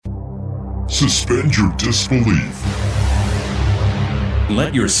Suspend your disbelief.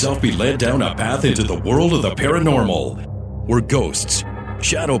 Let yourself be led down a path into the world of the paranormal, where ghosts,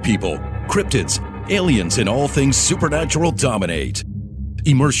 shadow people, cryptids, aliens, and all things supernatural dominate.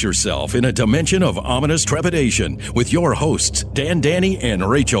 Immerse yourself in a dimension of ominous trepidation with your hosts, Dan, Danny, and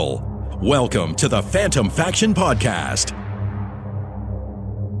Rachel. Welcome to the Phantom Faction Podcast.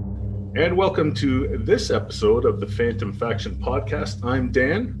 And welcome to this episode of the Phantom Faction Podcast. I'm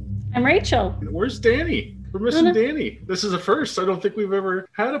Dan. I'm Rachel. Where's Danny? We're missing Danny. This is a first. I don't think we've ever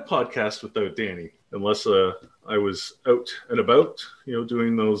had a podcast without Danny, unless I was out and about,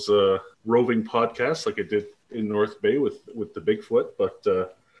 doing those roving podcasts like I did in North Bay with the Bigfoot. But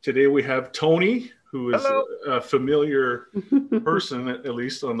today we have Tony, who is a familiar person, at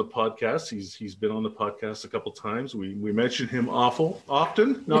least on the podcast. He's been on the podcast a couple times. We mention him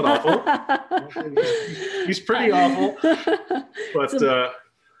often, not awful. He's pretty awful, but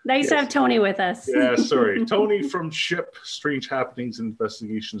nice to have Tony with us. Yeah, sorry, Tony from SHIP, Strange Happenings and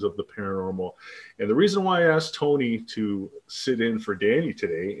Investigations of the Paranormal. And the reason why I asked Tony to sit in for Danny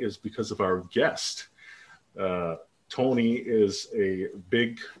today is because of our guest. Tony is a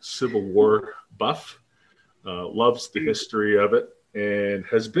big Civil War buff, loves the history of it, and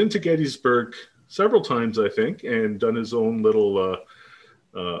has been to Gettysburg several times, I think, and done his own little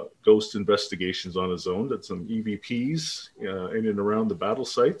ghost investigations on his own, did some EVPs in and around the battle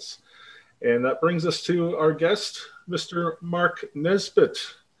sites. And that brings us to our guest, Mr. Mark Nesbitt.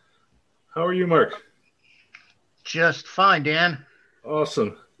 How are you, Mark? Just fine, Dan.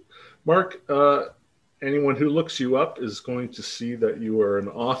 Awesome. Mark, anyone who looks you up is going to see that you are an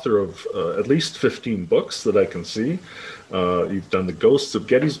author of at least 15 books that I can see. You've done the Ghosts of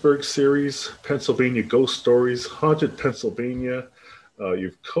Gettysburg series, Pennsylvania Ghost Stories, Haunted Pennsylvania.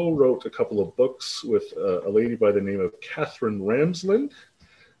 You've co-wrote a couple of books with a lady by the name of Catherine Ramsland,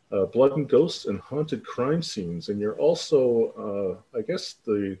 Blood and Ghosts and Haunted Crime Scenes. And you're also, I guess,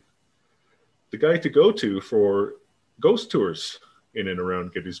 the guy to go to for ghost tours in and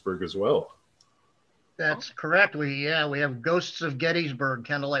around Gettysburg as well. That's correct. We have Ghosts of Gettysburg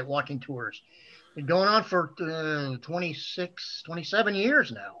candlelight walking tours. Been going on for 27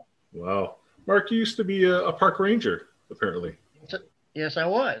 years now. Wow. Mark, you used to be a park ranger, apparently. Yes, I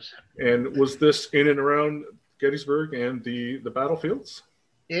was. And was this in and around Gettysburg and the battlefields?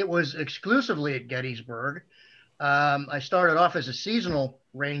 It was exclusively at Gettysburg. I started off as a seasonal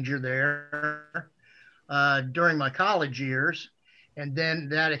ranger there during my college years. And then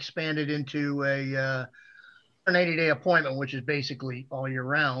that expanded into an 80-day appointment, which is basically all year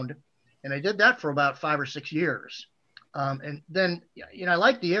round. And I did that for about 5 or 6 years. And then, I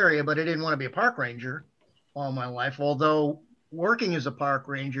liked the area, but I didn't want to be a park ranger all my life. Although working as a park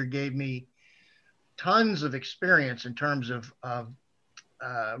ranger gave me tons of experience in terms of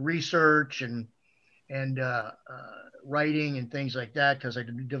research and writing and things like that, because I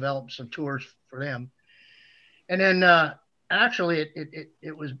developed some tours for them. And then, actually,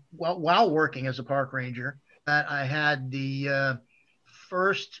 it was while working as a park ranger that I had the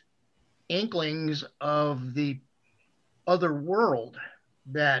first inklings of the other world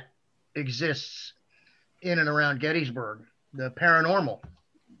that exists in and around Gettysburg, the paranormal.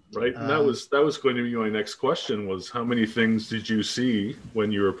 Right, and that was going to be my next question: was how many things did you see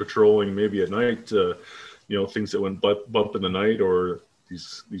when you were patrolling, maybe at night? Things that went bump in the night, or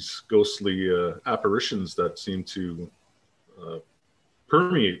these ghostly apparitions that seem to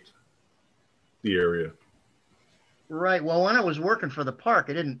permeate the area. Right. Well, when I was working for the park,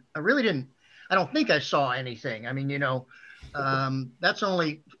 I don't think I saw anything. I mean, it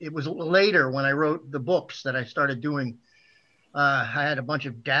was later when I wrote the books that I started doing. I had a bunch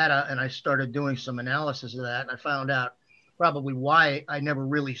of data and I started doing some analysis of that. And I found out probably why I never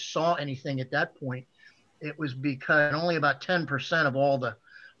really saw anything at that point. It was because only about 10% of all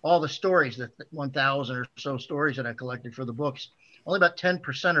the stories, that 1,000 or so stories that I collected for the books, only about 10%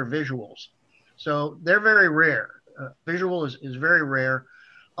 are visuals. So they're very rare. Visual is very rare,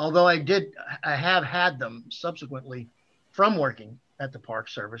 although I have had them subsequently from working at the Park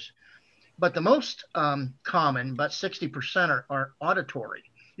Service. But the most common, about 60%, are auditory.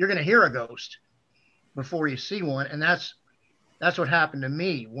 You're going to hear a ghost before you see one, and that's what happened to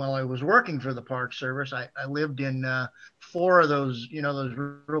me while I was working for the Park Service. I lived in 4 of those, those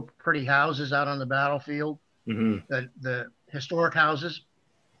real pretty houses out on the battlefield, the historic houses.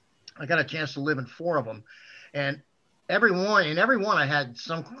 I got a chance to live in 4 of them, and every one I had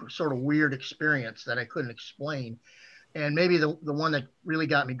some sort of weird experience that I couldn't explain. And maybe the one that really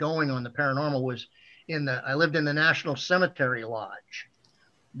got me going on the paranormal was I lived in the National Cemetery Lodge,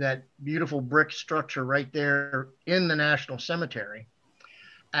 that beautiful brick structure right there in the National Cemetery.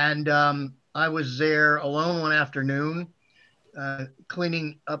 And I was there alone one afternoon,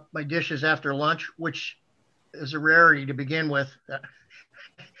 cleaning up my dishes after lunch, which is a rarity to begin with.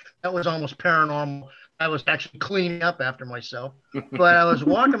 That was almost paranormal. I was actually cleaning up after myself, but I was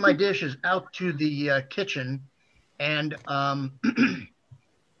walking my dishes out to the kitchen, and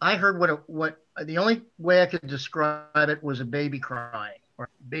I heard what the only way I could describe it was a baby crying or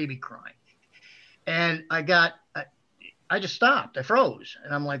baby crying, and I just stopped. I froze,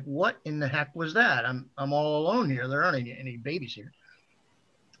 and I'm like, "What in the heck was that? I'm all alone here. There aren't any babies here."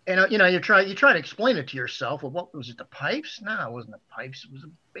 And you try to explain it to yourself. Well, what was it? The pipes? No, it wasn't the pipes. It was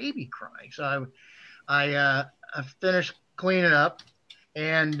a baby crying. So I finished cleaning up,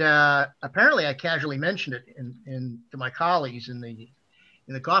 and apparently I casually mentioned it to my colleagues in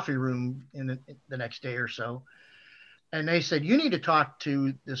the coffee room in the next day or so, and they said, "You need to talk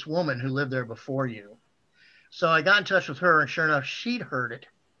to this woman who lived there before you." So I got in touch with her, and sure enough, she'd heard it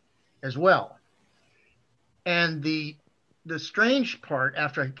as well. And the strange part,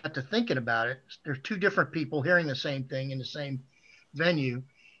 after I got to thinking about it, there's two different people hearing the same thing in the same venue.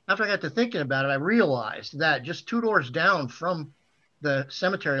 After I got to thinking about it, I realized that just 2 doors down from the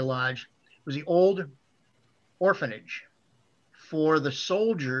cemetery lodge was the old orphanage for the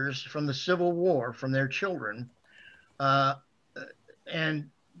soldiers from the Civil War, from their children. And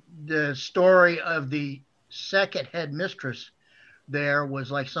the story of the second head mistress there was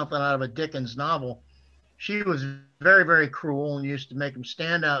like something out of a Dickens novel. She was very, very cruel and used to make them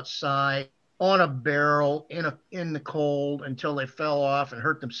stand outside on a barrel in the cold until they fell off and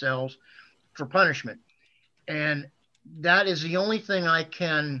hurt themselves for punishment. And that is the only thing I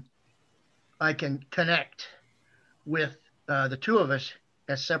can connect with the two of us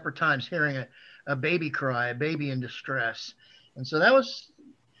at separate times, hearing a baby cry, a baby in distress. And so that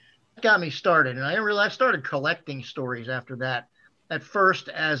got me started. And I started collecting stories after that. At first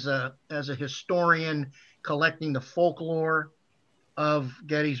as a historian, collecting the folklore of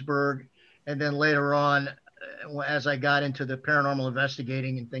Gettysburg, and then later on, as I got into the paranormal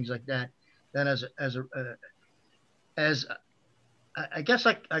investigating and things like that, then as I guess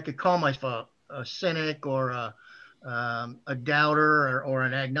I could call myself a cynic or a doubter or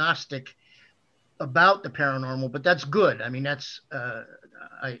an agnostic about the paranormal, but that's good. I mean, that's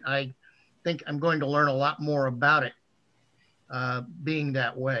I think I'm going to learn a lot more about it being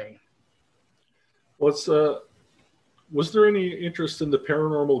that way. Was there any interest in the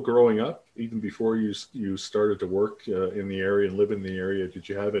paranormal growing up, even before you started to work in the area and live in the area? Did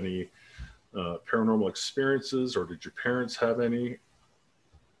you have any paranormal experiences, or did your parents have any,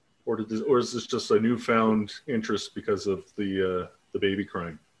 or is this just a newfound interest because of the baby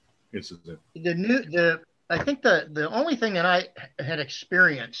crying incident? I think the only thing that I had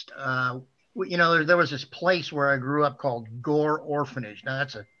experienced, there was this place where I grew up called Gore Orphanage. Now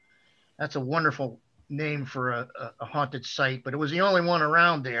that's a wonderful name for a haunted site, but it was the only one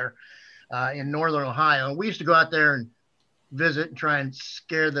around there in northern Ohio. And we used to go out there and visit and try and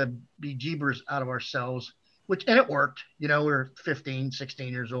scare the bejeebers out of ourselves, and it worked. We were 15,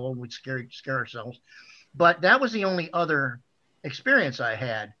 16 years old. We'd scare ourselves. But that was the only other experience I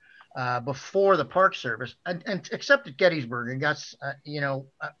had before the Park Service, and except at Gettysburg. And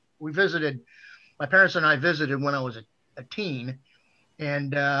we visited, my parents and I visited when I was a teen.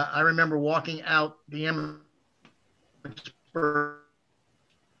 And I remember walking out the Emmitsburg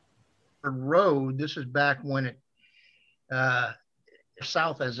Road. This is back when it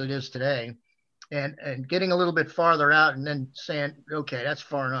south as it is today, and getting a little bit farther out, and then saying, "Okay, that's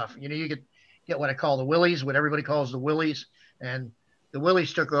far enough." You could get what I call the willies, what everybody calls the willies, and the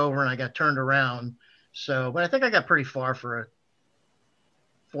willies took over, and I got turned around. So, but I think I got pretty far for a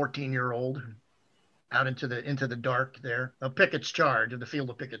 14-year-old. Out into the dark there, of Pickett's Charge, of the field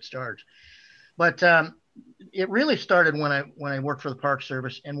of Pickett's Charge. But it really started when I worked for the Park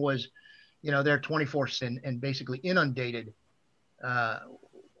Service and was, there 24/7 and basically inundated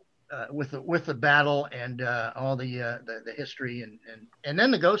with the battle and all the history and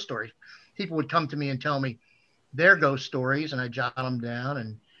then the ghost stories. People would come to me and tell me their ghost stories, and I jot them down,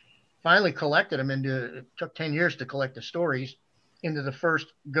 and finally collected them it took 10 years to collect the stories into the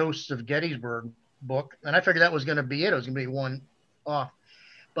first Ghosts of Gettysburg book. And I figured that was going to be it. It was going to be one off.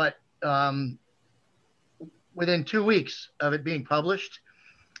 But within 2 weeks of it being published,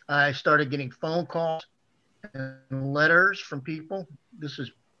 I started getting phone calls and letters from people. This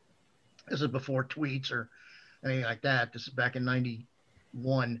is before tweets or anything like that. This is back in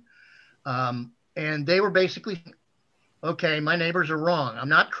 91. And they were basically, okay, my neighbors are wrong. I'm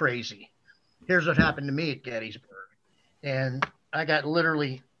not crazy. Here's what happened to me at Gettysburg. And I got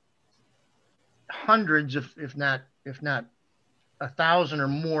literally hundreds of, if not 1,000 or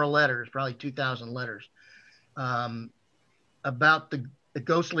more letters, probably 2,000 letters, about the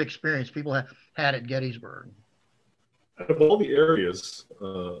ghostly experience people had at Gettysburg. Out of all the areas,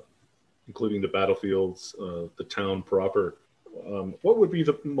 including the battlefields, the town proper, what would be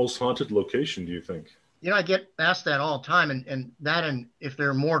the most haunted location, do you think? I get asked that all the time, and if there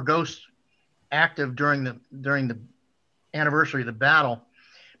are more ghosts active during the anniversary of the battle,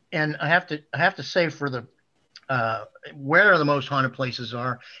 and I have to say for the where the most haunted places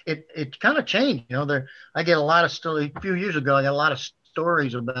are, it kind of changed. I get a lot of stories. A few years ago, I got a lot of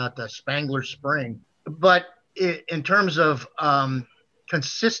stories about the Spangler Spring, but in terms of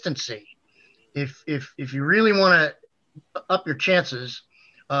consistency, if you really want to up your chances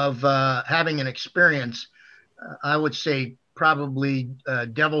of having an experience, I would say probably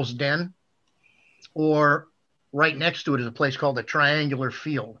Devil's Den, or right next to it is a place called the Triangular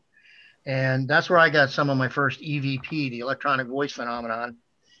Field. And that's where I got some of my first EVP, the electronic voice phenomenon.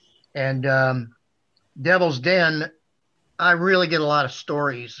 And Devil's Den, I really get a lot of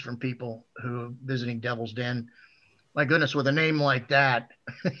stories from people who are visiting Devil's Den. My goodness, with a name like that,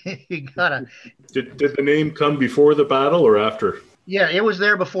 you gotta. Did the name come before the battle or after? Yeah, it was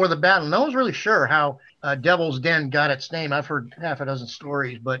there before the battle. No one's really sure how Devil's Den got its name. I've heard half a dozen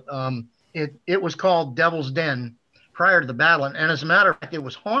stories, but it was called Devil's Den prior to the battle. And as a matter of fact, it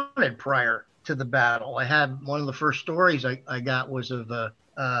was haunted prior to the battle. I had one of the first stories I got was of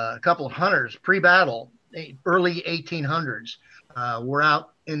a couple of hunters pre-battle, early 1800s, were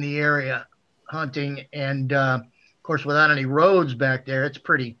out in the area hunting. And of course, without any roads back there,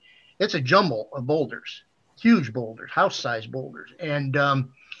 it's a jumble of boulders, huge boulders, house-sized boulders. And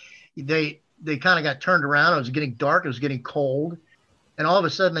they kind of got turned around. It was getting dark. It was getting cold. And all of a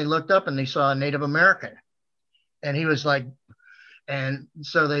sudden they looked up and they saw a Native American. And he was like, and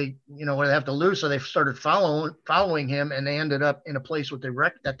so they, they have to lose. So they started following him, and they ended up in a place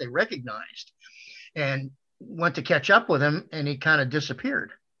that they recognized, and went to catch up with him, and he kind of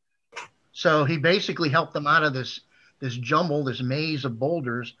disappeared. So he basically helped them out of this jumble, this maze of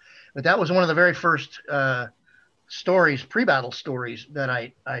boulders. But that was one of the very first stories, pre-battle stories that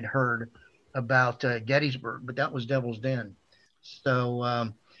I'd heard about Gettysburg. But that was Devil's Den. So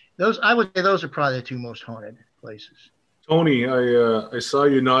I would say those are probably the two most haunted places. Tony, I saw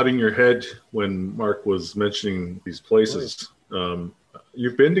you nodding your head when Mark was mentioning these places.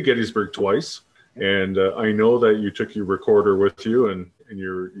 You've been to Gettysburg twice, and I know that you took your recorder with you, and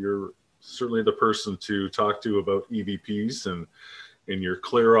you're certainly the person to talk to about EVPs and your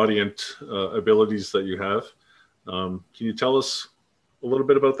clairaudient abilities that you have. Can you tell us a little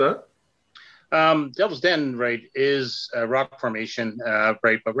bit about that? Devil's Den, right, is a rock formation,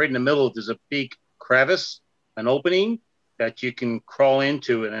 right, but right in the middle there's a big crevice, an opening that you can crawl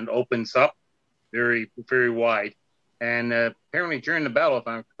into, and it opens up very, very wide. And apparently during the battle, if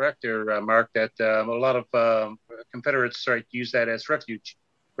I'm correct there, Mark, that a lot of Confederates, right, use that as refuge,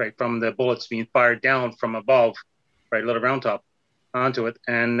 right, from the bullets being fired down from above, right, a little round top onto it.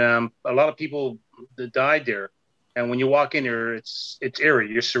 And a lot of people died there. And when you walk in there, it's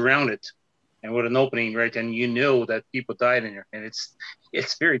eerie. You're surrounded, and with an opening, right, and you know that people died in there, and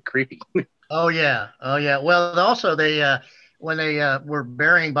it's very creepy. Oh yeah. Well, also they when they were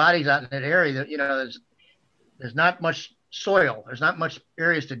burying bodies out in that area, there's not much soil. There's not much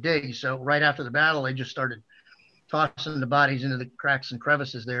areas to dig. So right after the battle, they just started tossing the bodies into the cracks and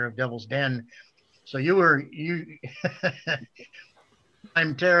crevices there of Devil's Den. So you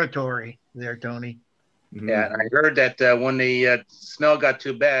I'm territory there, Tony. Yeah, and I heard that when the smell got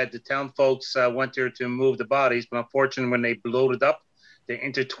too bad, the town folks went there to move the bodies, but unfortunately, when they bloated up, they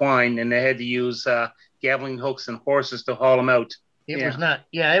intertwined, and they had to use gaveling hooks and horses to haul them out. It was not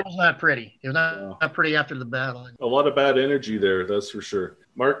pretty. It was not pretty after the battle. A lot of bad energy there, that's for sure.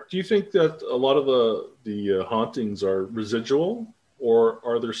 Mark, do you think that a lot of the hauntings are residual, or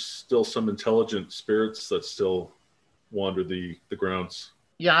are there still some intelligent spirits that still wander the grounds?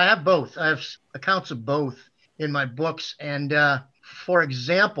 Yeah, I have both. I have accounts of both in my books. And for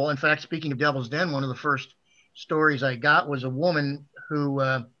example, in fact, speaking of Devil's Den, one of the first stories I got was a woman who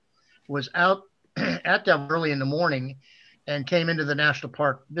was out at Devil early in the morning and came into the National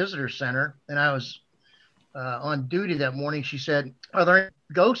Park Visitor Center. And I was on duty that morning. She said, "Are there any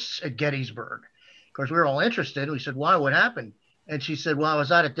ghosts at Gettysburg?" Of course, we were all interested. We said, "Why? What happened?" And she said, "Well, I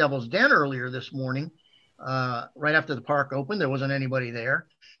was out at Devil's Den earlier this morning. Right after the park opened, there wasn't anybody there.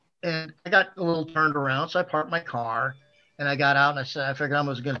 And I got a little turned around, so I parked my car, and I got out, and I figured I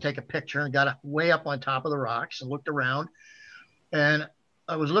was going to take a picture, and got way up on top of the rocks and looked around. And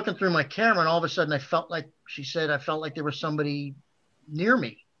I was looking through my camera, and all of a sudden I felt like there was somebody near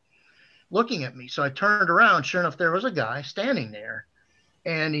me. looking at me. So I turned around. Sure enough, there was a guy standing there.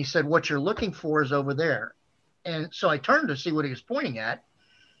 And he said, what you're looking for is over there. And so I turned to see what he was pointing at.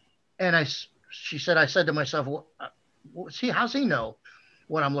 And I said to myself, well, how's he know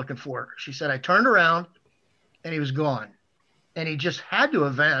what I'm looking for? She said, I turned around and he was gone. And he just had to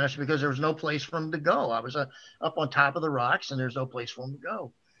have vanished because there was no place for him to go. I was up on top of the rocks and there's no place for him to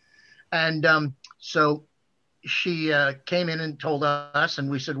go. And so she came in and told us,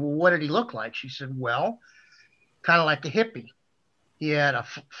 and we said, well, what did he look like? She said, well, kind of like a hippie. He had a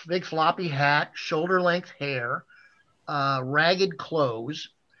big floppy hat, shoulder-length hair, ragged clothes,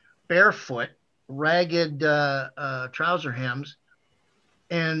 barefoot, ragged trouser hems.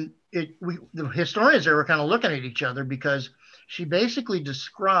 And the historians there were kind of looking at each other because she basically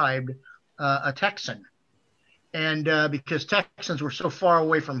described a Texan. And because Texans were so far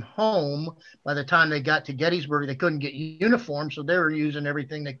away from home, by the time they got to Gettysburg, they couldn't get uniforms. So they were using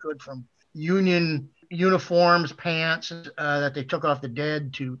everything they could, from Union uniforms, pants that they took off the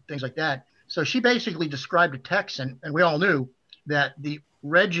dead, to things like that. So she basically described a Texan, and we all knew that the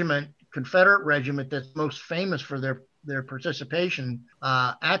regiment, Confederate regiment that's most famous for their participation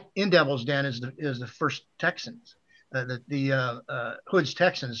in Devil's Den is the First Texans, the Hood's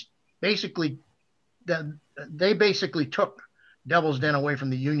Texans. Basically, they basically took Devil's Den away from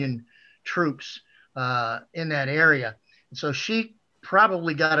the Union troops in that area. And so she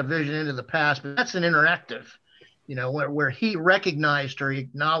probably got a vision into the past, but that's an interactive, where he recognized her, he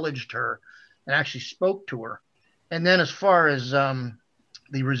acknowledged her, and actually spoke to her. And then as far as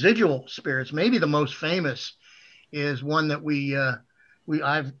the residual spirits, maybe the most famous is one that we've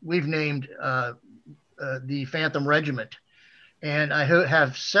named the Phantom Regiment. And I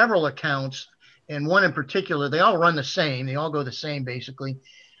have several accounts, and one in particular, they all run the same. They all go the same, basically.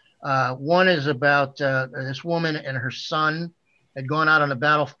 One is about this woman and her son had gone out on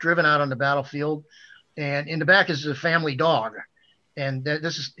driven out on the battlefield, and in the back is a family dog. And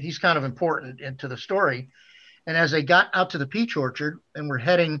he's kind of important into the story. And as they got out to the peach orchard and were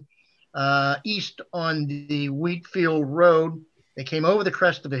heading east on the wheat field road, they came over the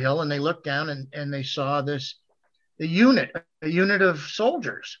crest of the hill and they looked down and they saw a unit of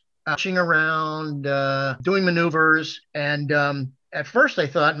soldiers marching around, doing maneuvers. And at first they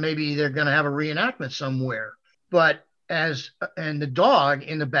thought maybe they're going to have a reenactment somewhere. But and the dog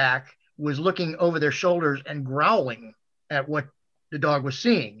in the back was looking over their shoulders and growling at what the dog was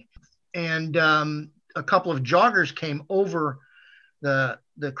seeing. And a couple of joggers came over the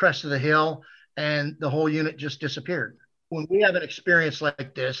crest of the hill, and the whole unit just disappeared. When we have an experience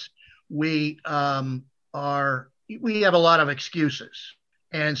like this, we have a lot of excuses.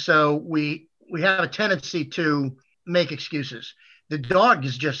 And so we have a tendency to make excuses. The dog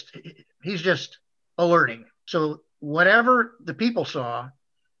he's just alerting. So whatever the people saw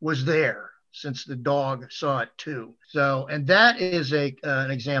was there, since the dog saw it too. So, and that is an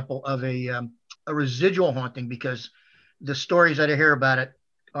example of a residual haunting, because the stories that I hear about it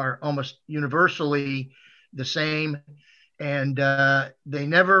are almost universally the same, and they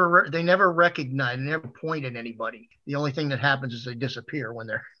never recognize, they never point at anybody. The only thing that happens is they disappear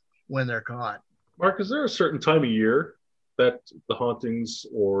when they're caught. Mark, is there a certain time of year that the hauntings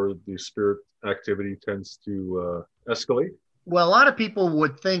or the spirit activity tends to escalate? Well, a lot of people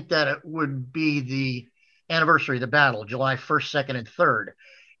would think that it would be the anniversary of the battle, July 1st, 2nd, and 3rd.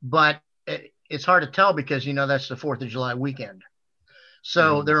 But it's hard to tell because, that's the 4th of July weekend.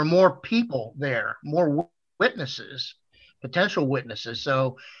 So there are more people there, more witnesses, potential witnesses.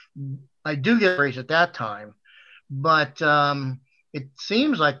 So I do get raised at that time. But it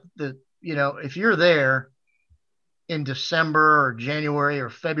seems like if you're there in December or January or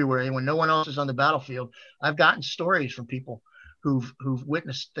February when no one else is on the battlefield, I've gotten stories from people who've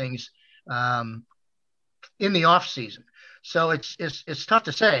witnessed things in the off season. So it's tough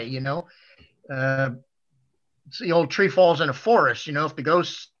to say, it's the old tree falls in a forest. If the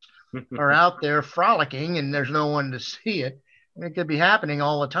ghosts are out there frolicking and there's no one to see it, it could be happening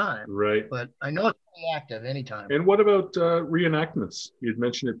all the time. Right. But I know it's pretty active anytime. And what about reenactments? You'd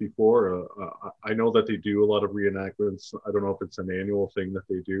mentioned it before. I know that they do a lot of reenactments. I don't know if it's an annual thing that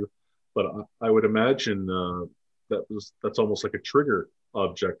they do, but I would imagine that's almost like a trigger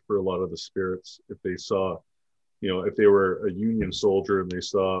object for a lot of the spirits. If they saw, if they were a Union soldier and they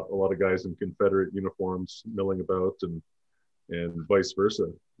saw a lot of guys in Confederate uniforms milling about, and vice versa.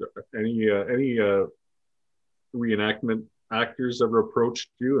 Any reenactment actors ever approached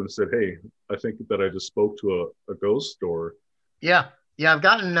you and said, "Hey, I think that I just spoke to a ghost"? Or yeah, I've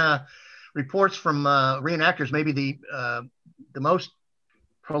gotten reports from reenactors. Maybe the most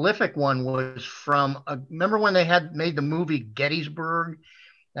prolific one was from remember when they had made the movie Gettysburg,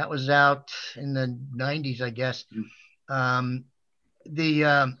 That was out in the 90s, I guess.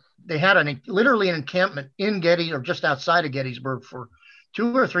 They had literally an encampment in Gettysburg, or just outside of Gettysburg, for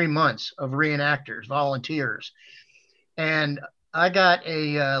 2 or 3 months of reenactors, volunteers. And I got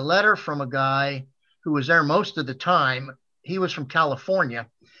a letter from a guy who was there most of the time. He was from California,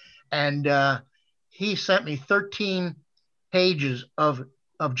 and he sent me 13 pages of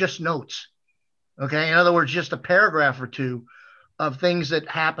just notes. Okay, in other words, just a paragraph or two of things that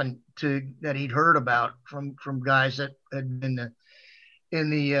happened that he'd heard about from guys that had been in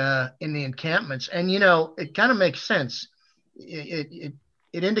the encampments. And it kind of makes sense. It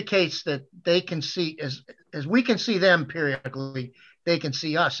indicates that they can see, as we can see them periodically, they can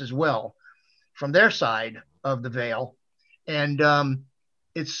see us as well from their side of the veil. And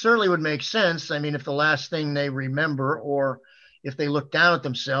it certainly would make sense. I mean, if the last thing they remember, or if they look down at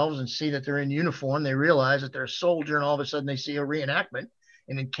themselves and see that they're in uniform, they realize that they're a soldier, and all of a sudden they see a reenactment,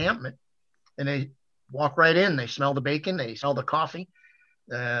 an encampment, and they walk right in. They smell the bacon, they smell the coffee.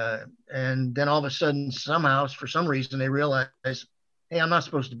 And then all of a sudden, somehow, for some reason, they realize, hey, I'm not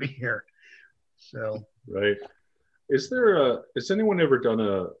supposed to be here. So, right. Has anyone ever done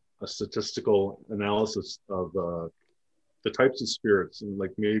a statistical analysis of the types of spirits, and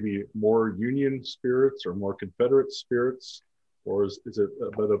like maybe more Union spirits or more Confederate spirits, or is it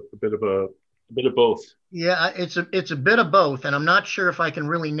a bit of both? Yeah, it's a bit of both, and I'm not sure if I can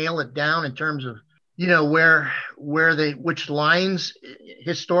really nail it down in terms of which lines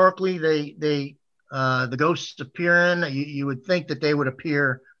historically the ghosts appear in. You would think that they would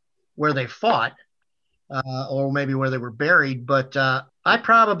appear where they fought, or maybe where they were buried, but I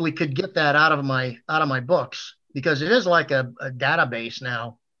probably could get that out of my books, because it is like a database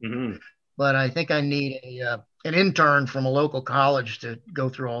now. Mm-hmm. But I think I need an intern from a local college to go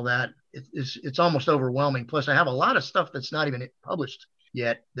through all that. It's almost overwhelming. Plus, I have a lot of stuff that's not even published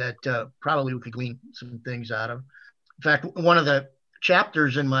yet that probably we could glean some things out of. In fact, one of the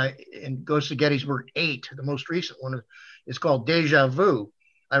chapters in Ghosts of Gettysburg 8, the most recent one, is called Deja Vu.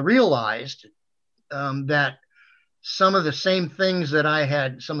 I realized that some of the same things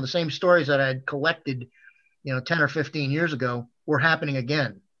that some of the same stories that I had collected 10 or 15 years ago were happening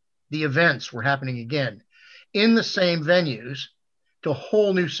again. The events were happening again in the same venues to a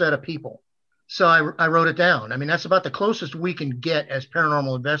whole new set of people. So I wrote it down. I mean, that's about the closest we can get as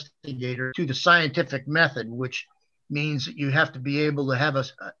paranormal investigators to the scientific method, which means that you have to be able to have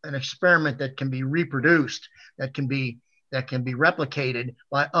an experiment that can be reproduced, that can be replicated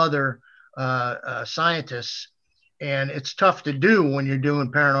by other scientists. And it's tough to do when you're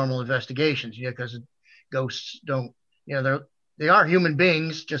doing paranormal investigations, because ghosts don't, they are human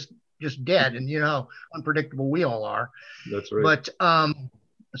beings, just dead, and how unpredictable we all are. That's right. But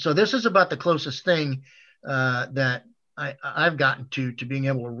so this is about the closest thing that I've gotten to being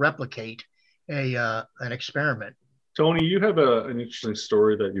able to replicate an experiment. Tony, you have an interesting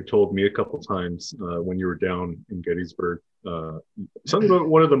story that you told me a couple times when you were down in Gettysburg. Something about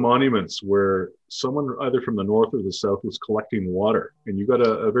one of the monuments where someone either from the north or the south was collecting water, and you got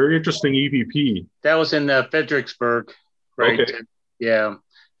a very interesting EVP. That was in Fredericksburg, right? Okay. Yeah,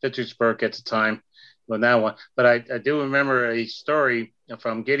 Fredericksburg at the time on that one. But I do remember a story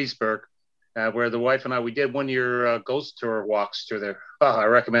from Gettysburg where the wife and I, we did one-year ghost tour walks through there. Oh, I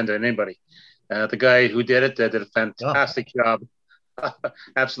recommend it to anybody. The guy who did it did a fantastic job.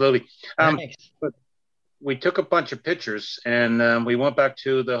 Absolutely. Nice. But we took a bunch of pictures, and we went back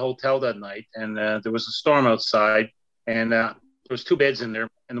to the hotel that night, and there was a storm outside, and there was 2 beds in there,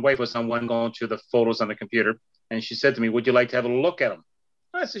 and the wife was on one going through the photos on the computer, and she said to me, "Would you like to have a look at them?"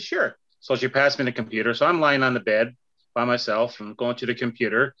 I said, "Sure." So she passed me the computer. So I'm lying on the bed by myself and going to the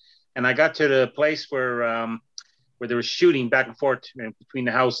computer, and I got to the place where there was shooting back and forth between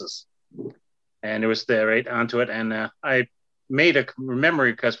the houses, and it was there right onto it, and I made a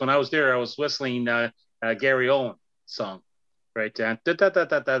memory, because when I was there, I was whistling Gary Owen song, right? And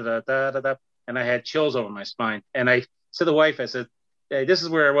I had chills over my spine. And I said to the wife, I said, "Hey, this is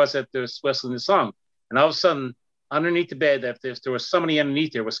where I was whistling the song." And all of a sudden, underneath the bed, if there was somebody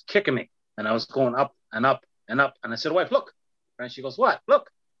underneath there was kicking me, and I was going up and up and up. And I said, "Wife, look." And she goes, "What?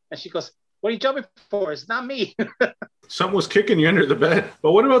 Look." And she goes, "What are you jumping for? It's not me." Something was kicking you under the bed.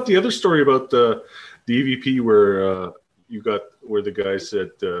 But what about the other story about the EVP where the guy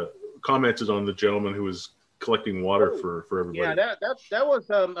said commented on the gentleman who was collecting water for everybody? Yeah, that was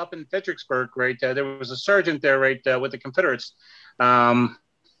up in Fredericksburg, right? There was a sergeant there, right, with the Confederates. Oh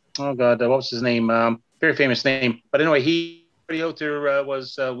God, what was his name? Very famous name. But anyway, he out there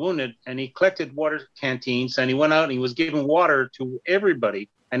was wounded, and he collected water canteens, and he went out and he was giving water to everybody,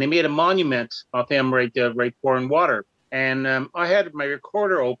 and they made a monument of him right pouring water. And I had my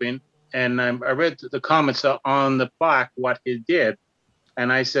recorder open, and I read the comments on the plaque what he did,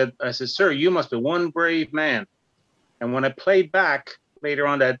 and I said, sir, you must be one brave man. And when I played back later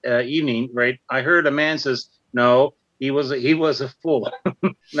on that evening, right, I heard a man says, no, he was a fool.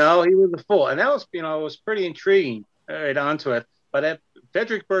 No, he was a fool, and that was, it was pretty intriguing right onto it. But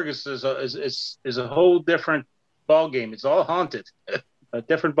Fredericksburg is a whole different ball game. It's all haunted. A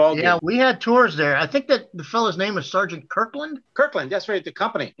different ball game. Yeah, we had tours there. I think that the fellow's name was Sergeant Kirkland. Kirkland, that's right, the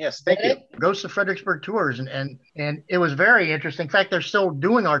company. Yes, thank you. Ghosts of Fredericksburg tours, and it was very interesting. In fact, they're still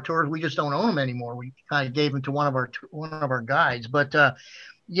doing our tours. We just don't own them anymore. We kind of gave them to one of our guides. But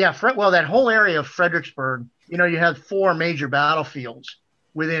yeah, that whole area of Fredericksburg, you have 4 major battlefields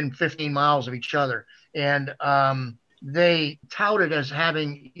within 15 miles of each other, and they touted as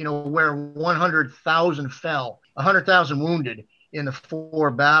having, where 100,000 fell, 100,000 wounded in the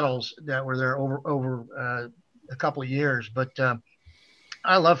 4 battles that were there over a couple of years. But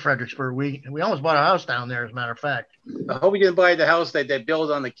I love Fredericksburg. We almost bought a house down there, as a matter of fact. I hope you didn't buy the house that they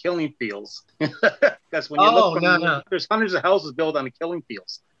built on the killing fields. That's when you look. No. There's hundreds of houses built on the killing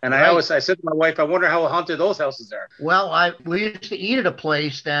fields, and right. I said to my wife, I wonder how haunted those houses are. Well, we used to eat at a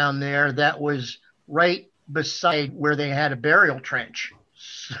place down there that was right beside where they had a burial trench.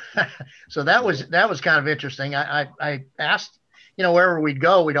 So that was kind of interesting. I asked. Wherever we'd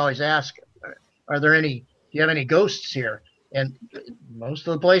go, we'd always ask, do you have any ghosts here? And most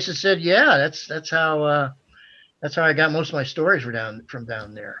of the places said, yeah, that's how I got most of my stories from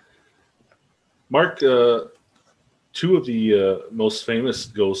down there. Mark, 2 of the most famous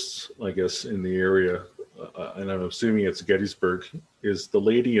ghosts, I guess, in the area, and I'm assuming it's Gettysburg, is the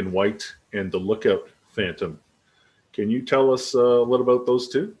Lady in White and the Lookout Phantom. Can you tell us a little about those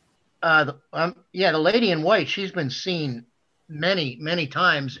 2? The Lady in White, she's been seen many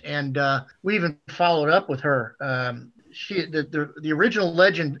times, and we even followed up with her. The original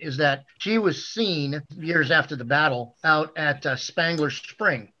legend is that she was seen years after the battle out at Spangler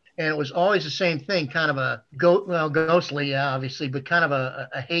Spring, and it was always the same thing, kind of a ghostly, obviously, but kind of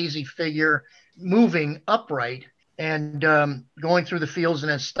a hazy figure moving upright and going through the fields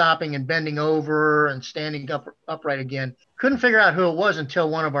and then stopping and bending over and standing upright again. Couldn't figure out who it was until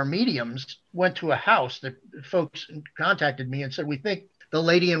one of our mediums went to a house. The folks contacted me and said, we think the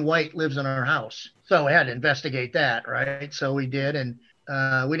Lady in White lives in our house. So we had to investigate that, right? So we did, and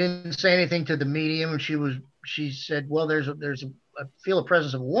we didn't say anything to the medium. And she said, well, I feel a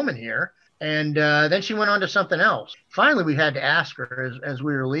presence of a woman here. And then she went on to something else. Finally, we had to ask her as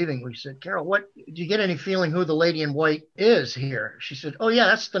we were leaving. We said, Carol, do you get any feeling who the Lady in White is here? She said, oh, yeah,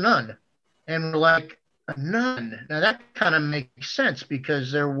 that's the nun. And we're like, a nun? Now, that kind of makes sense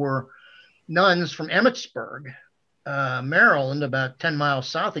because there were nuns from Emmitsburg, Maryland, about 10 miles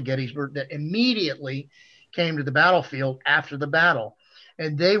south of Gettysburg, that immediately came to the battlefield after the battle.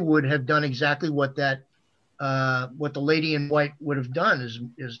 And they would have done exactly what the Lady in White would have done,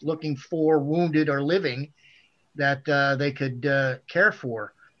 is looking for wounded or living that they could care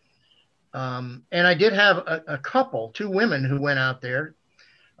for. And I did have a couple, 2 women who went out there,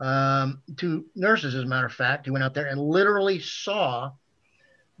 2 nurses, as a matter of fact, who went out there and literally saw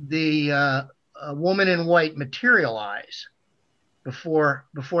the woman in white materialize before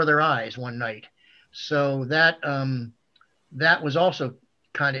their eyes one night. So that was also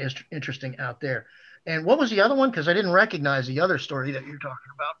kind of interesting out there. And what was the other one? Because I didn't recognize the other story that you're talking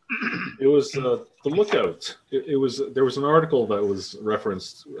about. It was the Lookout. There was an article that was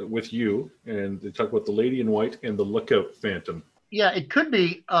referenced with you, and they talk about the Lady in White and the Lookout Phantom. Yeah, it could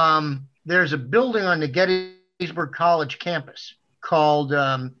be. There's a building on the Gettysburg College campus called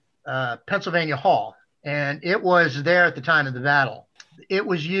Pennsylvania Hall, and it was there at the time of the battle. It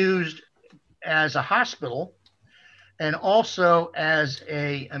was used as a hospital. And also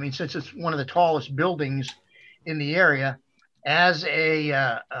since it's one of the tallest buildings in the area, as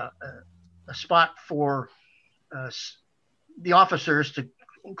a spot for the officers to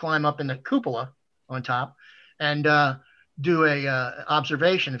climb up in the cupola on top and do a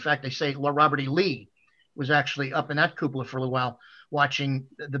observation. In fact, they say Robert E. Lee was actually up in that cupola for a little while, watching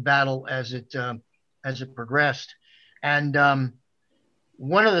the battle as it progressed. And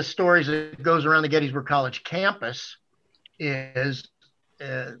one of the stories that goes around the Gettysburg College campus is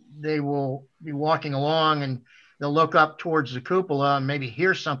they will be walking along and they'll look up towards the cupola and maybe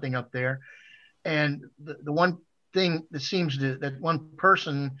hear something up there. And the one thing that one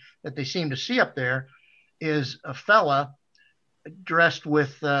person that they seem to see up there is a fella dressed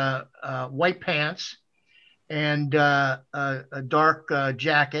with white pants and a dark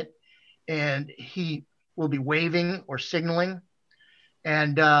jacket, and he will be waving or signaling.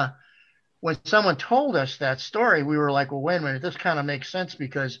 And when someone told us that story, we were like, well, wait a minute, this kind of makes sense,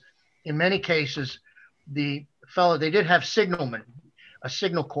 because in many cases, the fellow, they did have signalmen, a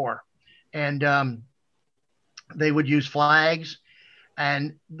signal corps, and they would use flags.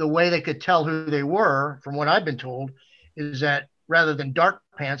 And the way they could tell who they were, from what I've been told, is that rather than dark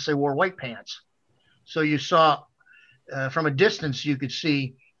pants, they wore white pants. So you saw from a distance, you could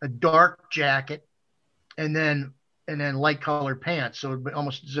see a dark jacket and then light colored pants. So it'd be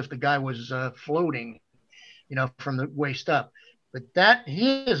almost as if the guy was floating, from the waist up. But that,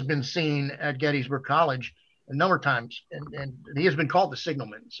 he has been seen at Gettysburg College a number of times, and he has been called the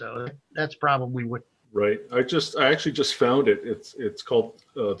signalman. So that's probably what. Right. I actually just found it. It's called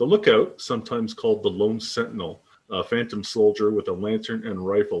the Lookout, sometimes called the Lone Sentinel. A phantom soldier with a lantern and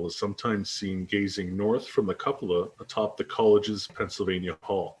rifle is sometimes seen gazing north from the cupola atop the college's Pennsylvania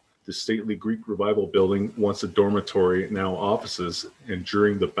Hall. The stately Greek Revival building, once a dormitory, now offices, and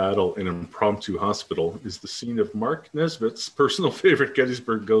during the battle an impromptu hospital, is the scene of Mark Nesbitt's personal favorite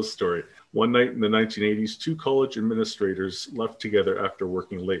Gettysburg ghost story. One night in the 1980s, two college administrators left together after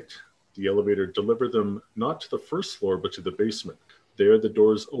working late. The elevator delivered them not to the first floor, but to the basement. There, the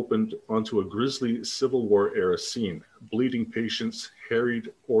doors opened onto a grisly Civil War-era scene. Bleeding patients,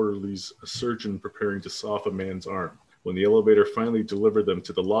 harried orderlies, a surgeon preparing to saw off a man's arm. When the elevator finally delivered them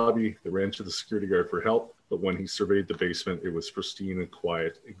to the lobby, they ran to the security guard for help, but when he surveyed the basement, it was pristine and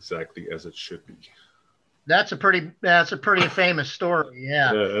quiet, exactly as it should be. That's a pretty famous story.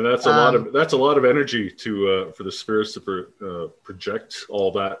 Yeah, and that's a lot of energy to for the spirits to project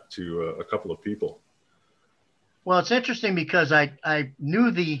all that to a couple of people. Well, it's interesting because I knew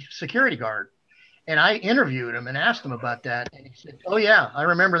the security guard, and I interviewed him and asked him about that, and he said, "Oh yeah, I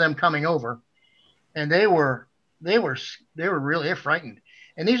remember them coming over, and they were really frightened.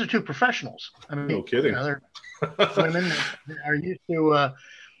 And these are two professionals. I mean, no kidding. They're women that are used to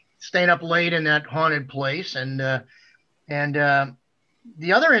staying up late in that haunted place. And the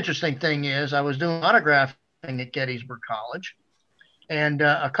other interesting thing is, I was doing autographing at Gettysburg College, and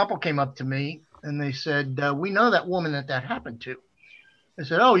a couple came up to me and they said, "We know that woman that happened to." I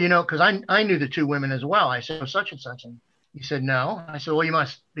said, "Oh, because I knew the two women as well." I said, "Oh, such and such." And he said, "No." I said, "Well, you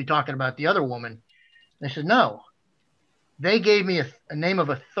must be talking about the other woman." They said, "No." They gave me a name of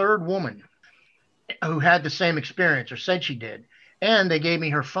a third woman who had the same experience, or said she did. And they gave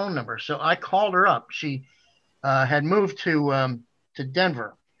me her phone number. So I called her up. She had moved to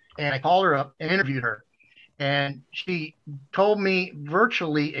Denver, and I called her up and interviewed her. And she told me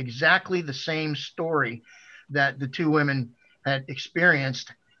virtually exactly the same story that the two women had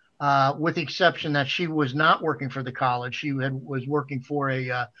experienced, with the exception that she was not working for the college. She was working for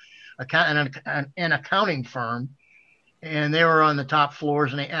an accounting firm, and they were on the top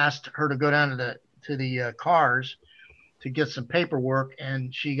floors, and they asked her to go down to the cars to get some paperwork,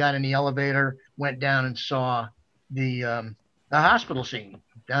 and she got in the elevator, went down and saw the hospital scene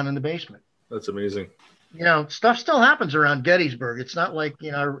down in the basement. That's amazing. Stuff still happens around Gettysburg. It's not like,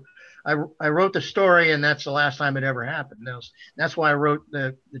 I wrote the story and that's the last time it ever happened. That's why I wrote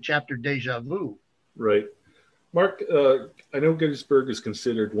the chapter Deja Vu. Right. Mark, I know Gettysburg is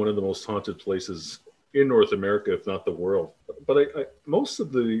considered one of the most haunted places in North America, if not the world. But most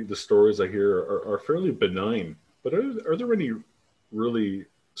of the stories I hear are fairly benign. But are there any really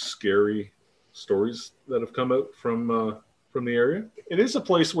scary stories that have come out from the area? It is a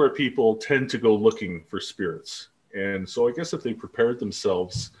place where people tend to go looking for spirits. And so I guess if they prepared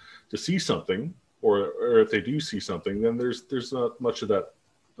themselves to see something, or if they do see something, then there's not much of that,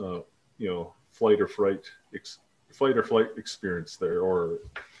 flight or flight experience there, or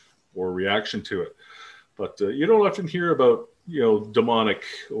reaction to it. But you don't often hear about, demonic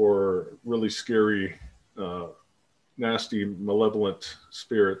or really scary, nasty, malevolent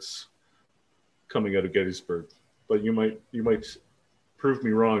spirits coming out of Gettysburg. But you might prove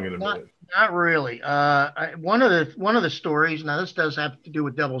me wrong in a minute. Not really. One of the stories. Now this does have to do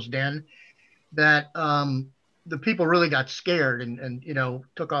with Devil's Den, that the people really got scared and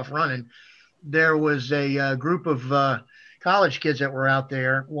took off running. There was a group of college kids that were out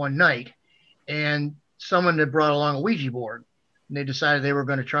there one night, and someone had brought along a Ouija board, and they decided they were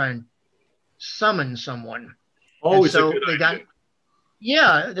going to try and summon someone. Always a good idea.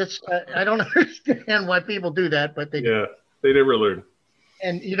 Yeah, that's I don't understand why people do that, but they never learn.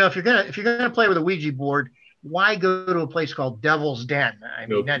 And if you're gonna play with a Ouija board, why go to a place called Devil's Den? I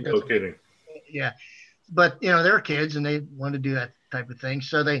mean, no kidding. Yeah, but they're kids and they want to do that type of thing.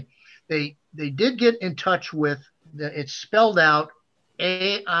 So they did get in touch with it's spelled out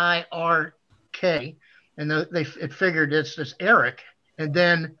AIRK, and it figured it's this Eric, and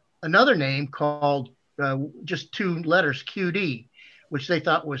then another name called just two letters QD. which they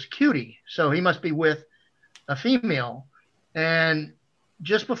thought was Cutie. So he must be with a female. And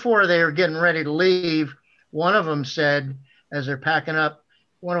just before they were getting ready to leave, one of them said, as they're packing up,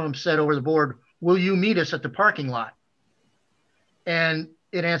 one of them said over the board, "Will you meet us at the parking lot?" And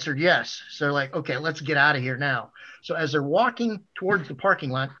it answered yes. So they're like, okay, let's get out of here now. So as they're walking towards the parking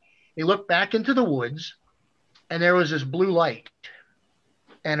lot, they looked back into the woods, and there was this blue light,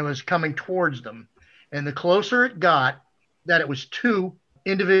 and it was coming towards them. And the closer it got, that it was two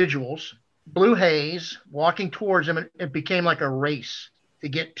individuals, blue haze, walking towards them, and it became like a race to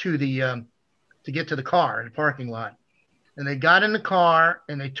get to the car in the parking lot. And they got in the car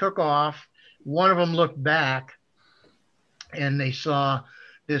and they took off. One of them looked back, and they saw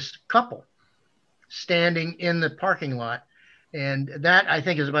this couple standing in the parking lot. And that, I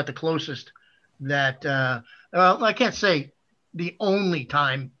think, is about the closest that, well, I can't say the only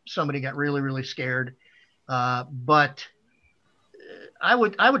time somebody got really, really scared. But I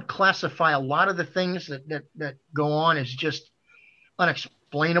would classify a lot of the things that go on as just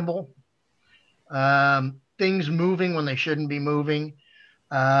unexplainable. Things moving when they shouldn't be moving.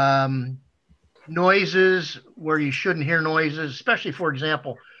 Noises where you shouldn't hear noises, especially, for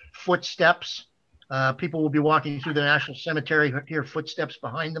example, footsteps. People will be walking through the National Cemetery, hear footsteps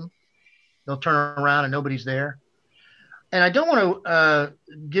behind them. They'll turn around and nobody's there. And I don't want to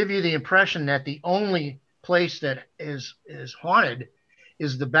give you the impression that the only place that is haunted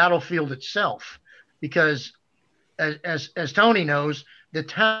is the battlefield itself, because as Tony knows, the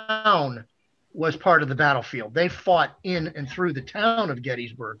town was part of the battlefield. They fought in and through the town of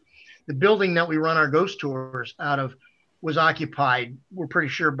Gettysburg. The building that we run our ghost tours out of was occupied, we're pretty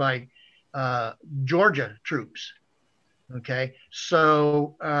sure, by Georgia troops. Okay,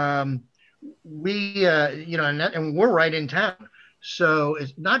 so we, and we're right in town. So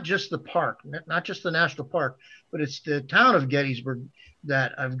it's not just the park, not just the national park, but it's the town of Gettysburg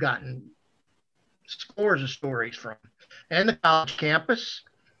that I've gotten scores of stories from, and the college campus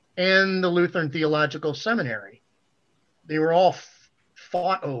and the Lutheran Theological Seminary. They were all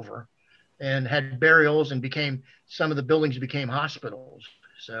fought over and had burials, and some of the buildings became hospitals.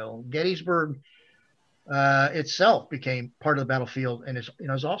 So Gettysburg itself became part of the battlefield, and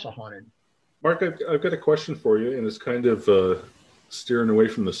is also haunted. Mark, I've got a question for you, and it's kind of steering away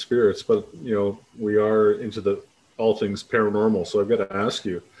from the spirits, but we are into all things paranormal, so I've got to ask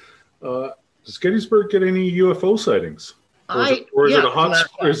you: does Gettysburg get any UFO sightings, or is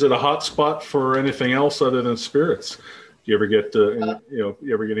it a hot spot for anything else other than spirits? Do you ever get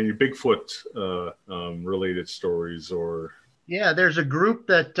any Bigfoot related stories? Or there's a group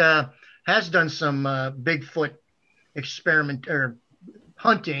that has done some Bigfoot experiment or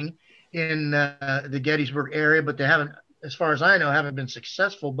hunting in the Gettysburg area, but they haven't, as far as I know, haven't been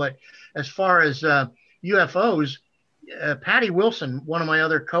successful. But as far as UFOs, Patty Wilson, one of my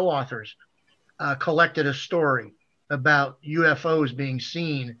other co-authors, collected a story about UFOs being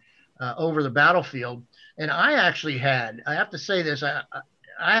seen over the battlefield. And I actually I have to say this, I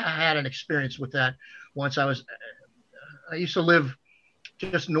had an experience with that once. I used to live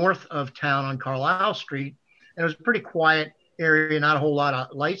just north of town on Carlisle Street, and it was a pretty quiet area, not a whole lot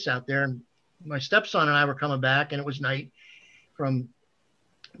of lights out there. And my stepson and I were coming back, and it was night from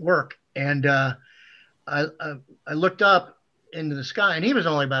work. And I looked up into the sky, and he was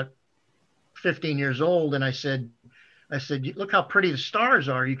only about 15 years old. And I said, look how pretty the stars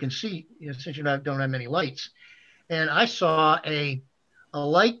are. You can see, since you don't have many lights. And I saw a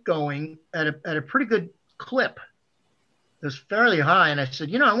light going at a pretty good clip. It was fairly high. And I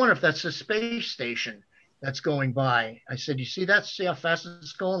said, I wonder if that's a space station that's going by. I said, you see that? See how fast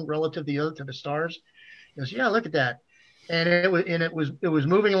it's going relative to the stars? He goes, yeah, look at that. And it was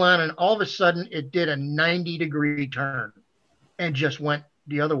moving along, and all of a sudden it did a 90-degree turn and just went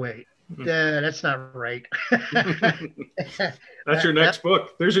the other way. That's not right. That's your next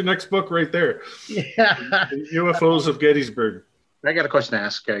book. There's your next book right there. Yeah. The UFOs of Gettysburg. I got a question to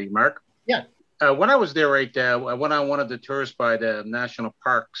ask you, Mark. Yeah. When I was there, I went on one of the tours by the national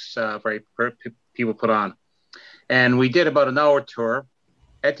parks, people put on, and we did about an hour tour.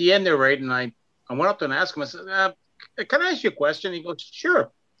 At the end there, and I went up to him and asked him, I said, can I ask you a question? He goes,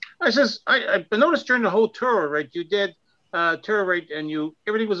 sure. I says, I noticed during the whole tour, you did tour, and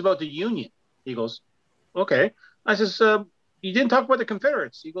everything was about the Union. He goes, okay. I says, you didn't talk about the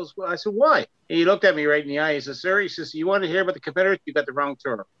Confederates. He goes, well, I said, why? And he looked at me right in the eye. He says, sir, you want to hear about the Confederates? You got the wrong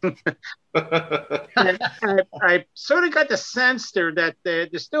tour. I sort of got the sense there that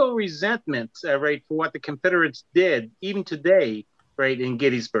there's still resentment, for what the Confederates did, even today, in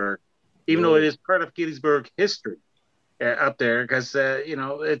Gettysburg, even though it is part of Gettysburg history. up there, because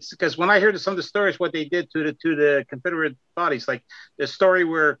it's because when I heard some of the stories, what they did to the Confederate bodies, like the story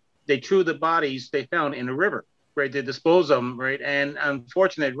where they threw the bodies they found in the river, right? They disposed of them, right? And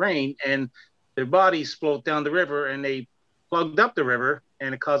unfortunate rain, and their bodies float down the river, and they plugged up the river,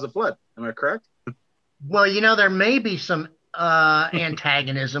 and it caused a flood. Am I correct? Well, there may be some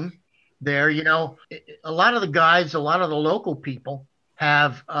antagonism there. A lot of the guides, a lot of the local people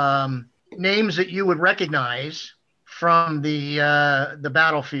have names that you would recognize from the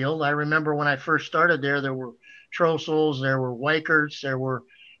battlefield. I remember when I first started there were Trossels, there were Weikerts, there were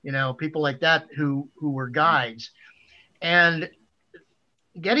people like that who were guides. And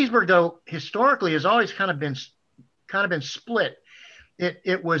Gettysburg, though, historically has always kind of been split.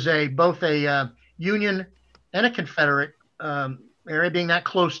 It was both a Union and a Confederate area, being that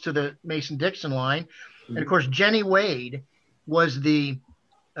close to the Mason-Dixon line. And of course, Jenny Wade was the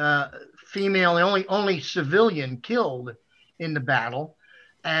female, the only civilian killed in the battle.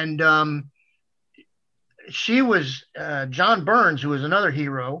 And she was, John Burns, who was another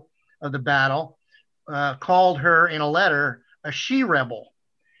hero of the battle, called her in a letter a she-rebel.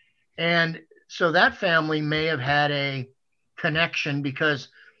 And so that family may have had a connection, because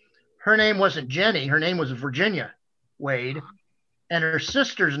her name wasn't Jenny, her name was Virginia Wade, and her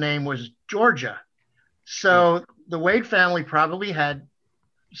sister's name was Georgia. So the Wade family probably had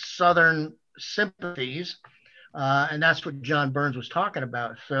Southern sympathies, and that's what John Burns was talking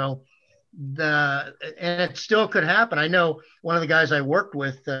about. So and it still could happen. I know one of the guys I worked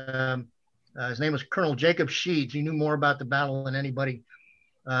with, his name was Colonel Jacob Sheeds. He knew more about the battle than anybody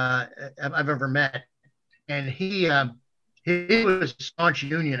I've ever met, and he was a staunch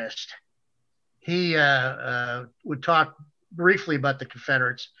Unionist. He would talk briefly about the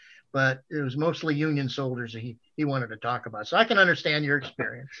Confederates, but it was mostly Union soldiers that he wanted to talk about. So I can understand your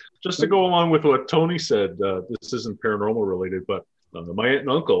experience. Just to go along with what Tony said, this isn't paranormal related, but my aunt and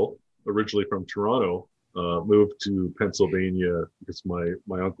uncle, originally from Toronto, moved to Pennsylvania because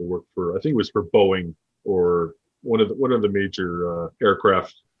my uncle worked for, I think it was for Boeing or one of the major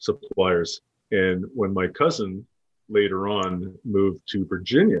aircraft suppliers. And when my cousin later on moved to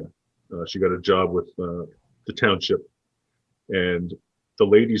Virginia, she got a job with the township, and the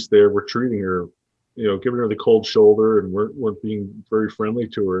ladies there were treating her, giving her the cold shoulder and weren't being very friendly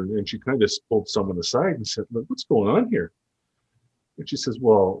to her. And she kind of pulled someone aside and said, "What's going on here?" And she says,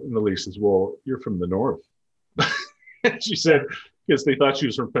 and the lady says, "Well, you're from the North." She said, because they thought she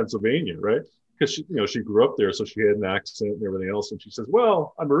was from Pennsylvania, right? Because she grew up there, so she had an accent and everything else. And she says,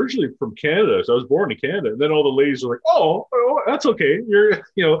 "Well, I'm originally from Canada, so I was born in Canada." And then all the ladies were like, "Oh, that's okay. You're,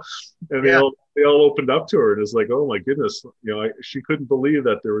 and they all opened up to her, and it's like, oh my goodness, she couldn't believe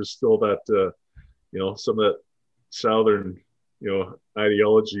that there was still that, some of that Southern,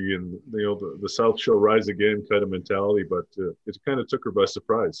 ideology and the South shall rise again kind of mentality, but it kind of took her by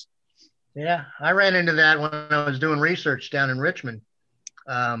surprise. Yeah, I ran into that when I was doing research down in Richmond.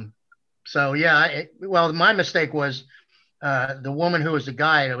 So yeah, my mistake was the woman who was the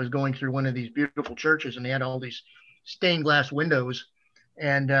guide. I was going through one of these beautiful churches, and they had all these stained glass windows,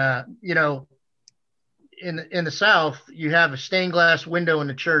 and in the South, you have a stained glass window in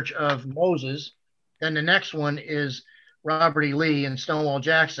the church of Moses. Then the next one is Robert E. Lee and Stonewall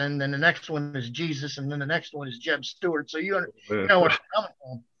Jackson. Then the next one is Jesus, and then the next one is Jeb Stuart. So you know where I'm coming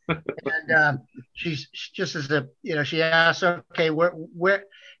from. And she's just she asked, okay, where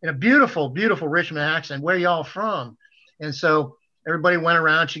in a beautiful, beautiful Richmond accent, where y'all from? And so everybody went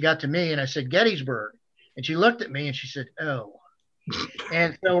around. She got to me, and I said Gettysburg, and she looked at me and she said, "Oh."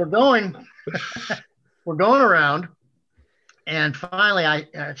 And so we're going around, and finally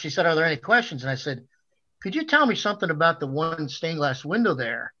she said, "Are there any questions?" And I said, "Could you tell me something about the one stained glass window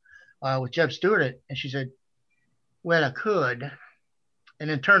there with Jeb Stuart?" And she said, "Well, I could." And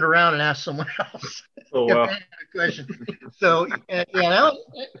then turned around and asked someone else Oh, wow. a question. So it's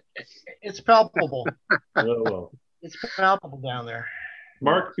palpable. Oh, well. It's palpable down there.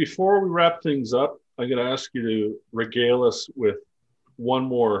 Mark, before we wrap things up, I'm going to ask you to regale us with one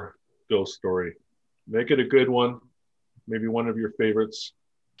more ghost story. Make it a good one, maybe one of your favorites.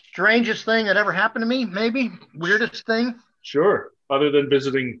 Strangest thing that ever happened to me, maybe? Weirdest thing? Sure, other than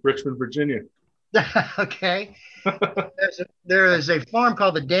visiting Richmond, Virginia. Okay. There is a farm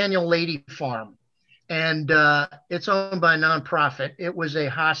called the Daniel Lady Farm, and it's owned by a nonprofit. It was a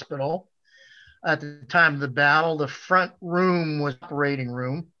hospital at the time of the battle. The front room was operating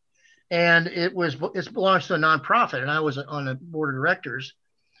room, and it belongs to a nonprofit, and I was on the board of directors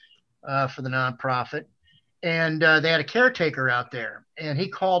for the nonprofit, and they had a caretaker out there, and he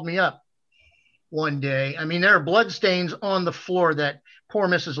called me up one day. I mean, there are blood stains on the floor that poor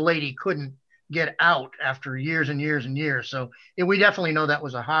Mrs. Lady couldn't get out after years and years and years. So we definitely know that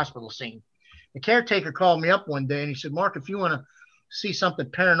was a hospital scene. The caretaker called me up one day and he said, Mark, if you want to see something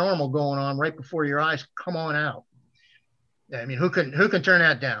paranormal going on right before your eyes, come on out. I mean, who can turn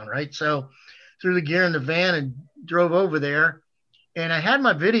that down, right? So threw the gear in the van and drove over there. And I had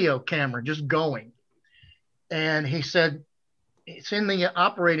my video camera just going. And he said, it's in the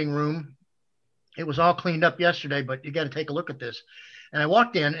operating room. It was all cleaned up yesterday, but you got to take a look at this. And I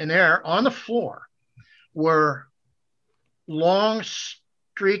walked in, and there on the floor were long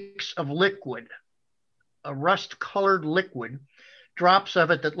streaks of liquid, a rust-colored liquid, drops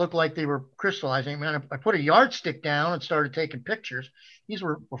of it that looked like they were crystallizing. Man, I put a yardstick down and started taking pictures. These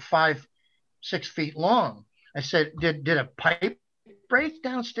were 5-6 feet long. I said, did a pipe break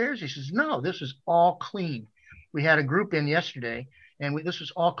downstairs? He says, no, this is all clean. We had a group in yesterday, and this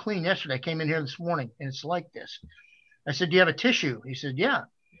was all clean yesterday. I came in here this morning, and it's like this. I said, do you have a tissue? He said, yeah.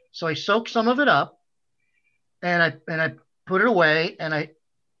 So I soaked some of it up, and I put it away, and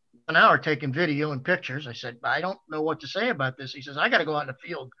an hour taking video and pictures. I said, I don't know what to say about this. He says, I got to go out in the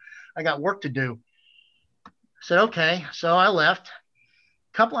field. I got work to do. I said, okay. So I left.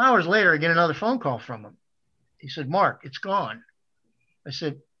 A couple hours later, I get another phone call from him. He said, Mark, it's gone. I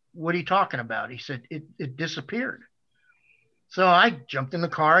said, what are you talking about? He said, it disappeared. So I jumped in the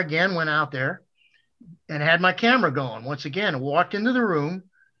car again, went out there and had my camera going. Once again, walked into the room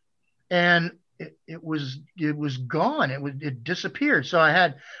and it was gone. It disappeared. So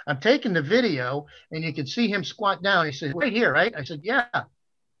I'm taking the video and you can see him squat down. He said, right here, right? I said, yeah. He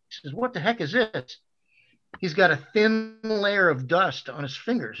says, what the heck is this? He's got a thin layer of dust on his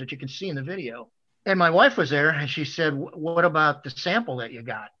fingers that you can see in the video. And my wife was there and she said, what about the sample that you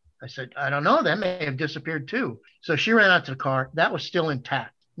got? I said, I don't know. That may have disappeared too. So she ran out to the car. That was still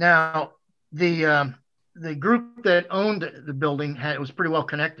intact. Now, the group that owned the building was pretty well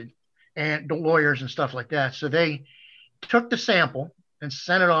connected, and the lawyers and stuff like that. So they took the sample and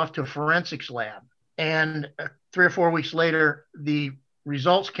sent it off to a forensics lab. And 3 or 4 weeks later, the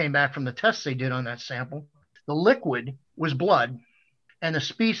results came back from the tests they did on that sample. The liquid was blood, and the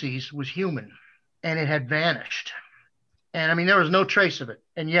species was human, and it had vanished. And I mean, there was no trace of it.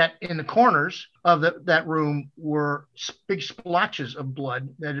 And yet in the corners of that room were big splotches of blood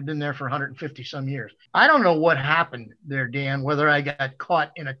that had been there for 150 some years. I don't know what happened there, Dan, whether I got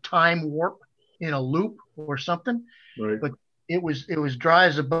caught in a time warp, in a loop or something, right. But it was dry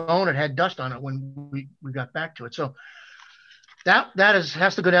as a bone. It had dust on it when we got back to it. So that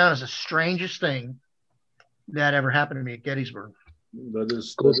has to go down as the strangest thing that ever happened to me at Gettysburg. That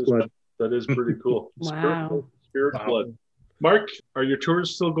is pretty cool. Wow. Spirit blood. Mark, are your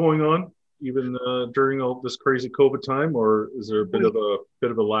tours still going on even during all this crazy COVID time, or is there a bit of a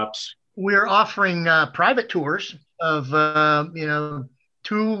lapse? We're offering private tours of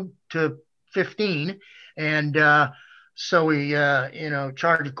 2 to 15, and so we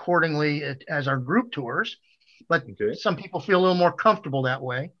charge accordingly as our group tours. But Some people feel a little more comfortable that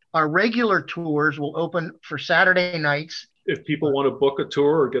way. Our regular tours will open for Saturday nights. If people want to book a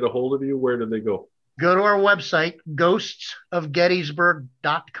tour or get a hold of you, where do they go? Go to our website,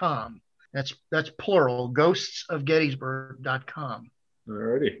 ghostsofgettysburg.com. That's plural, ghostsofgettysburg.com. All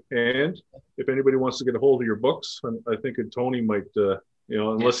righty. And if anybody wants to get a hold of your books, I think Tony might,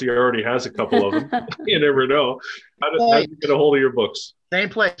 unless he already has a couple of them, you never know. How do you get a hold of your books? Same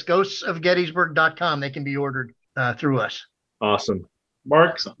place, ghostsofgettysburg.com. They can be ordered through us. Awesome.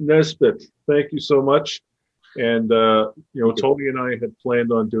 Mark Nesbitt, thank you so much. And, Tony and I had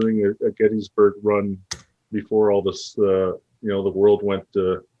planned on doing a Gettysburg run before all this, the world went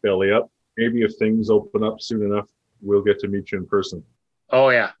belly up. Maybe if things open up soon enough, we'll get to meet you in person. Oh,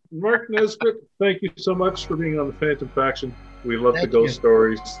 yeah. Mark Nesbitt, thank you so much for being on the Phantom Faction. We love the ghost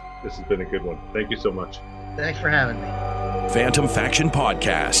stories. This has been a good one. Thank you so much. Thanks for having me. Phantom Faction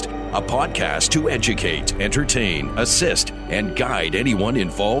Podcast, a podcast to educate, entertain, assist, and guide anyone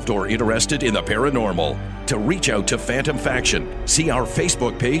involved or interested in the paranormal. To reach out to Phantom Faction, see our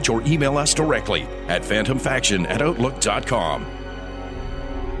Facebook page or email us directly at phantomfaction@outlook.com.